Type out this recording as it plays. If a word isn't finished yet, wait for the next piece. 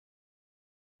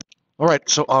All right,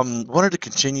 so wanted to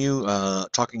continue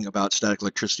talking about static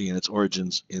electricity and its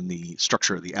origins in the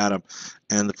structure of the atom.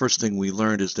 And the first thing we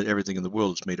learned is that everything in the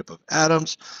world is made up of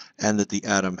atoms, and that the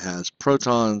atom has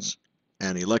protons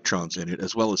and electrons in it,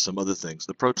 as well as some other things.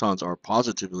 The protons are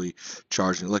positively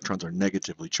charged and electrons are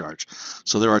negatively charged.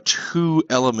 So there are two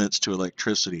elements to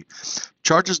electricity.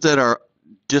 Charges that are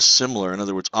dissimilar, in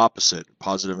other words, opposite,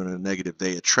 positive and a negative,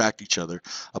 they attract each other.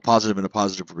 A positive and a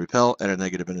positive will repel, and a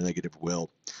negative will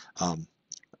um,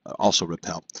 also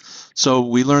repel. So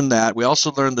we learned that. We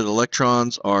also learned that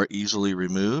electrons are easily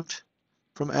removed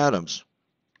from atoms.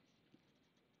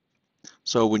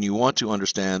 So when you want to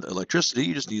understand electricity,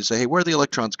 you just need to say, hey, where are the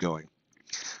electrons going?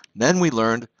 Then we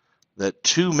learned that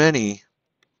too many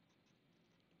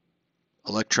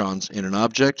electrons in an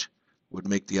object would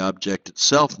make the object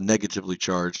itself negatively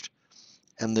charged,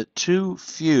 and that too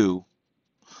few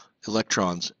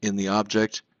electrons in the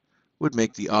object would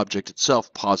make the object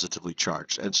itself positively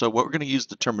charged. And so what we're going to use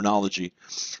the terminology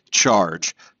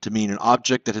charge to mean an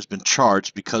object that has been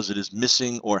charged because it is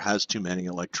missing or has too many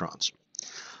electrons.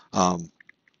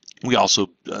 We also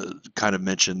kind of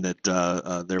mentioned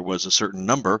that there was a certain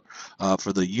number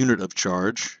for the unit of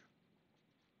charge.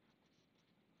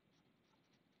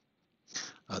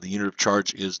 The unit of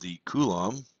charge is the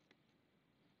Coulomb,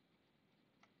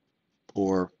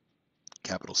 or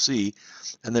capital C,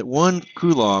 and that 1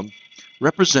 Coulomb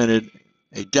represented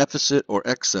a deficit or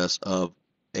excess of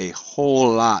a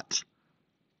whole lot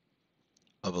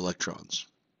of electrons.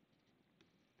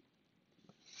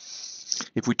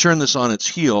 If we turn this on its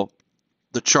heel,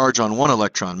 the charge on one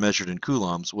electron measured in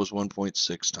coulombs was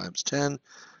 1.6 times 10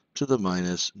 to the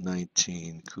minus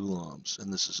 19 coulombs,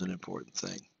 and this is an important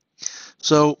thing.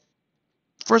 So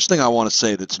first thing I want to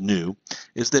say that's new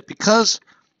is that because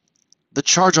the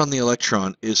charge on the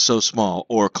electron is so small,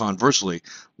 or conversely,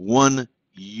 1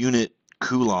 unit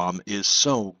coulomb is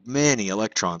so many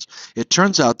electrons, it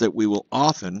turns out that we will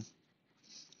often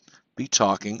be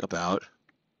talking about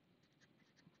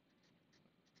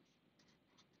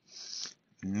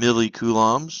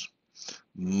millicoulombs,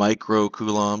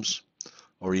 microcoulombs,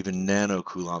 or even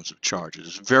nanocoulombs of charge. It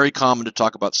is very common to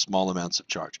talk about small amounts of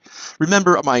charge.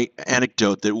 Remember my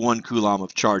anecdote that 1 coulomb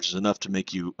of charge is enough to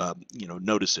make you,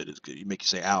 notice it. It make you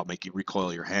say, ow, make you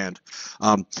recoil your hand.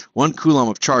 1 coulomb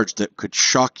of charge that could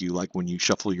shock you, like when you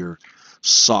shuffle your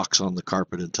socks on the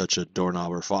carpet and touch a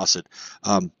doorknob or faucet.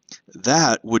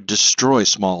 That would destroy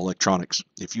small electronics.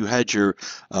 If you had your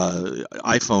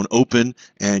iPhone open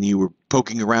and you were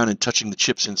poking around and touching the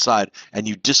chips inside and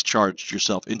you discharged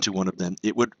yourself into one of them,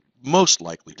 it would most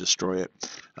likely destroy it.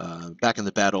 Back in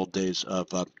the bad old days of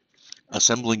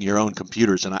assembling your own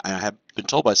computers, and I have been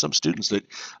told by some students that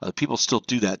people still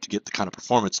do that to get the kind of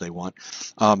performance they want.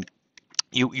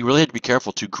 You really had to be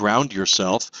careful to ground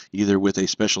yourself, either with a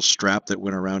special strap that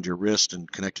went around your wrist and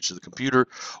connected to the computer,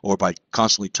 or by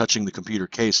constantly touching the computer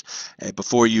case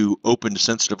before you opened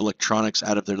sensitive electronics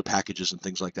out of their packages and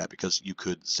things like that, because you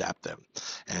could zap them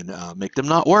and make them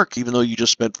not work. Even though you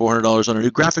just spent $400 on a new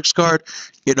graphics card,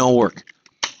 it don't work.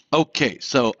 Okay,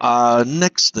 so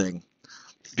next thing.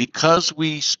 Because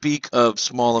we speak of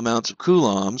small amounts of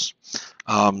coulombs,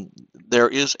 there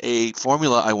is a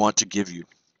formula I want to give you.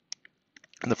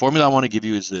 And the formula I want to give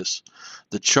you is this.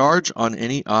 The charge on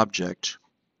any object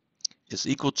is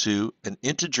equal to an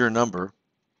integer number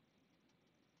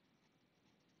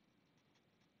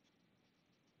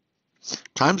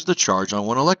times the charge on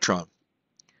one electron.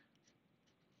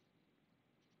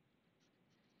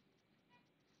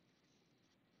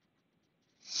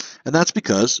 And that's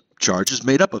because charge is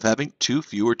made up of having too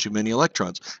few or too many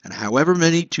electrons. And however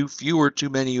many too few or too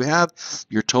many you have,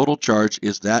 your total charge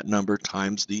is that number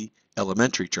times the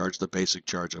elementary charge, the basic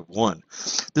charge of 1.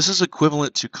 This is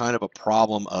equivalent to kind of a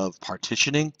problem of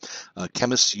partitioning.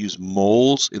 Chemists use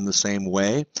moles in the same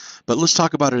way, but let's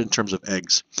talk about it in terms of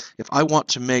eggs. If I want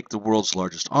to make the world's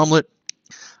largest omelet,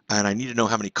 and I need to know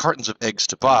how many cartons of eggs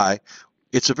to buy,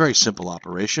 it's a very simple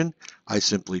operation. I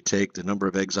simply take the number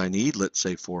of eggs I need, let's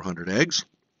say 400 eggs,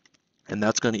 and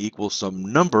that's going to equal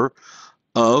some number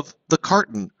of the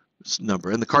carton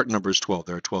number, and the carton number is 12.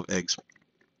 There are 12 eggs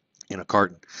in a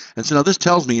carton. And so now this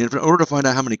tells me, in order to find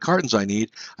out how many cartons I need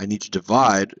to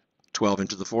divide 12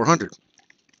 into the 400.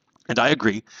 And I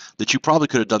agree that you probably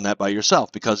could have done that by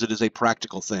yourself, because it is a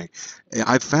practical thing.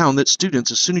 I've found that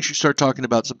students, as soon as you start talking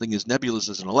about something as nebulous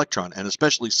as an electron, and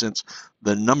especially since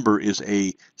the number is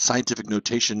a scientific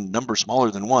notation number smaller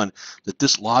than 1, that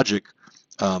this logic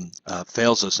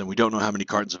fails us, and we don't know how many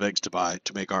cartons of eggs to buy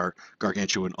to make our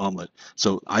gargantuan omelet.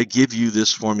 So I give you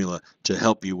this formula to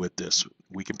help you with this.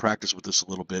 We can practice with this a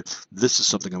little bit. This is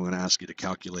something I'm going to ask you to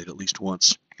calculate at least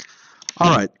once. All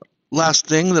right. last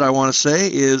thing that I want to say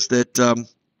is that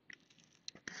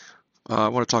I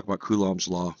want to talk about Coulombs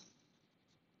law.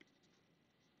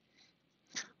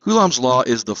 Coulomb's law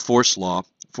is the force law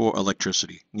for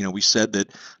electricity. You know, we said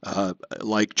that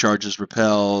like charges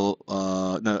repel,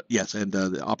 no, yes, and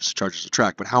the opposite charges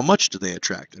attract. But how much do they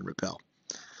attract and repel?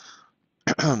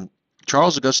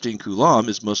 Charles Augustine Coulomb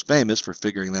is most famous for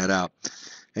figuring that out.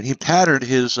 And he patterned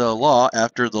his law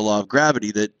after the law of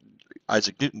gravity that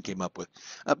Isaac Newton came up with.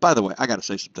 By the way, I got to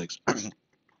say some things.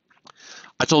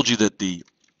 I told you that the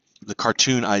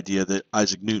cartoon idea that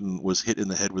Isaac Newton was hit in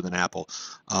the head with an apple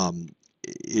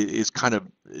is kind of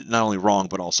not only wrong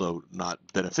but also not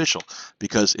beneficial,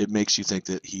 because it makes you think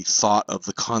that he thought of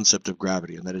the concept of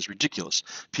gravity, and that is ridiculous.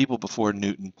 People before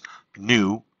Newton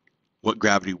knew what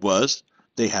gravity was.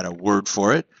 They had a word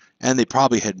for it, and they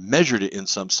probably had measured it in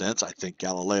some sense. I think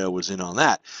Galileo was in on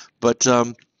that, but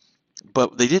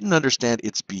they didn't understand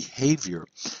its behavior.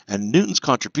 And Newton's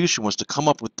contribution was to come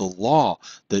up with the law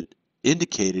that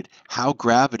indicated how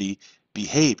gravity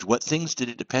behaved, what things did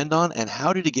it depend on, and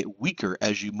how did it get weaker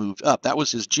as you moved up. That was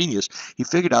his genius. He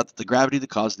figured out that the gravity that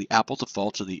caused the apple to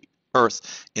fall to the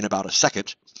earth in about a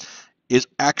second is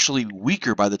actually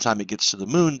weaker by the time it gets to the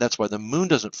moon. That's why the moon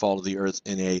doesn't fall to the earth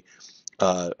in a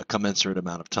commensurate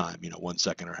amount of time, 1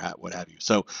 second or what have you.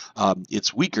 So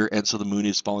it's weaker, and so the moon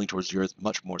is falling towards the Earth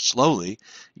much more slowly,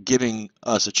 giving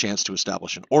us a chance to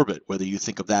establish an orbit. Whether you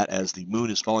think of that as the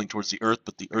moon is falling towards the Earth,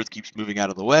 but the Earth keeps moving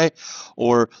out of the way,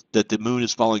 or that the moon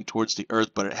is falling towards the Earth,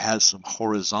 but it has some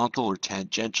horizontal or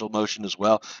tangential motion as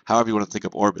well, however you want to think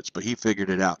of orbits. But he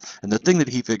figured it out. And the thing that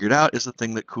he figured out is the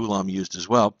thing that Coulomb used as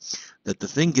well, that the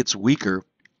thing gets weaker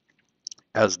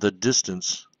as the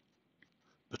distance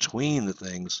between the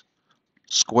things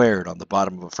squared on the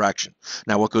bottom of a fraction.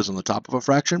 Now, what goes on the top of a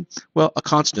fraction? Well, a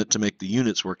constant to make the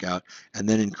units work out. And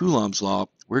then in Coulomb's law,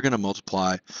 we're going to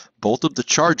multiply both of the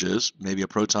charges, maybe a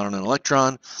proton and an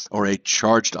electron, or a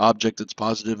charged object that's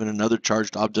positive and another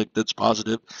charged object that's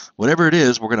positive. Whatever it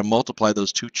is, we're going to multiply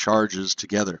those two charges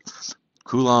together.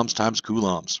 Coulombs times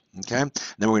Coulombs, okay? And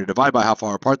then we're going to divide by how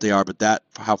far apart they are, but that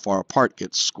how far apart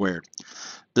gets squared.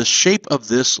 The shape of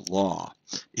this law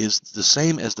is the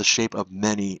same as the shape of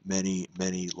many, many,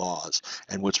 many laws.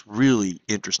 And what's really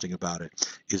interesting about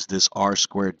it is this r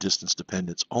squared distance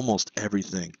dependence. Almost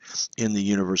everything in the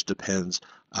universe depends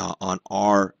on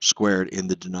r squared in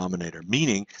the denominator,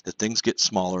 meaning that things get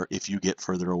smaller if you get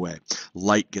further away.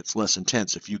 Light gets less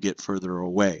intense if you get further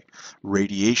away.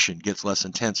 Radiation gets less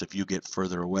intense if you get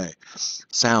further away.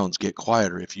 Sounds get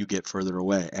quieter if you get further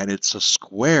away. And it's a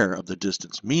square of the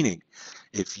distance, meaning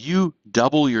if you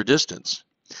double your distance,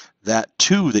 that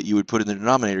 2 that you would put in the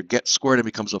denominator gets squared and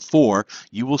becomes a 4,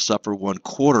 you will suffer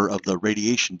 1/4 of the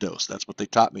radiation dose. That's what they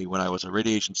taught me when I was a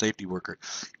radiation safety worker.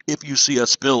 If you see a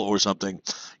spill or something,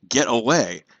 get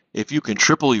away. If you can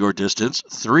triple your distance,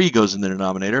 3 goes in the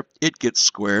denominator, it gets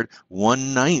squared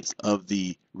 1/9 of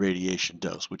the radiation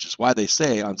dose, which is why they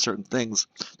say on certain things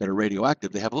that are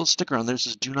radioactive, they have a little sticker on there that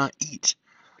says, do not eat.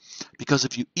 Because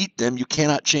if you eat them, you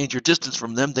cannot change your distance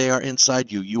from them. They are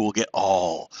inside you. You will get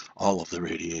all of the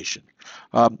radiation.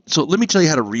 So let me tell you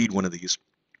how to read one of these.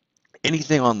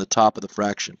 Anything on the top of the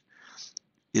fraction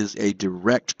is a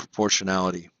direct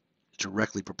proportionality,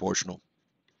 directly proportional.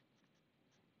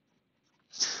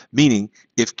 Meaning,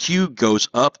 if Q goes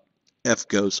up, F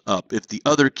goes up. If the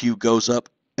other Q goes up,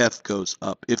 F goes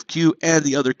up. If Q and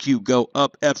the other Q go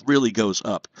up, F really goes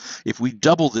up. If we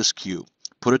double this Q,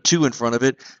 put a 2 in front of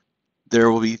it, there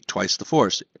will be twice the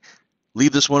force.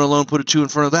 Leave this one alone, put a 2 in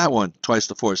front of that one, twice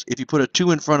the force. If you put a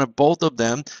 2 in front of both of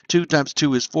them, 2 times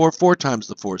 2 is 4, 4 times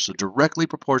the force, so directly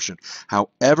proportion.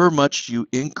 However much you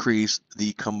increase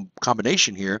the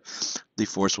combination here, the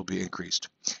force will be increased.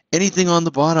 Anything on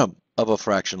the bottom of a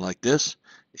fraction like this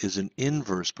is an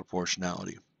inverse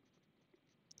proportionality.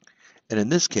 And in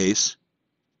this case,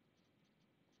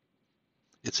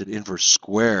 it's an inverse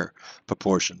square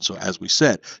proportion. So as we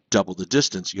said, double the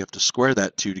distance. You have to square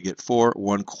that 2 to get 4,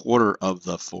 1/4 of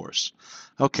the force.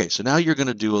 Okay, so now you're going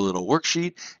to do a little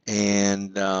worksheet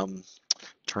and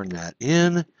turn that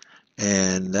in.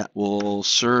 And that will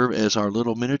serve as our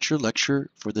little miniature lecture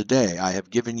for the day. I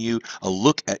have given you a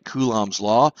look at Coulomb's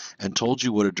law and told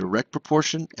you what a direct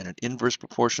proportion and an inverse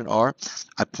proportion are.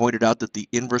 I pointed out that the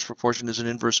inverse proportion is an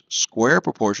inverse square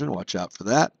proportion. Watch out for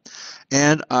that.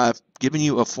 And I've given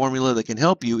you a formula that can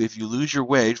help you if you lose your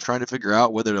way trying to figure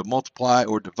out whether to multiply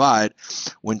or divide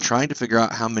when trying to figure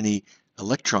out how many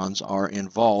electrons are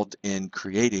involved in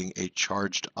creating a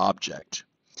charged object.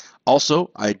 Also,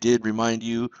 I did remind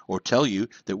you or tell you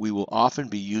that we will often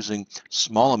be using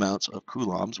small amounts of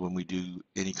coulombs when we do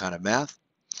any kind of math.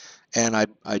 And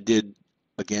I did,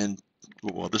 again,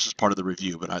 well, this is part of the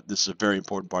review, but this is a very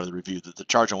important part of the review, that the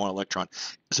charge on one electron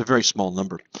is a very small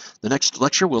number. The next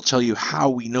lecture will tell you how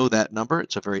we know that number.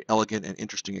 It's a very elegant and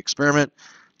interesting experiment,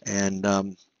 and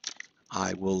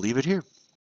I will leave it here.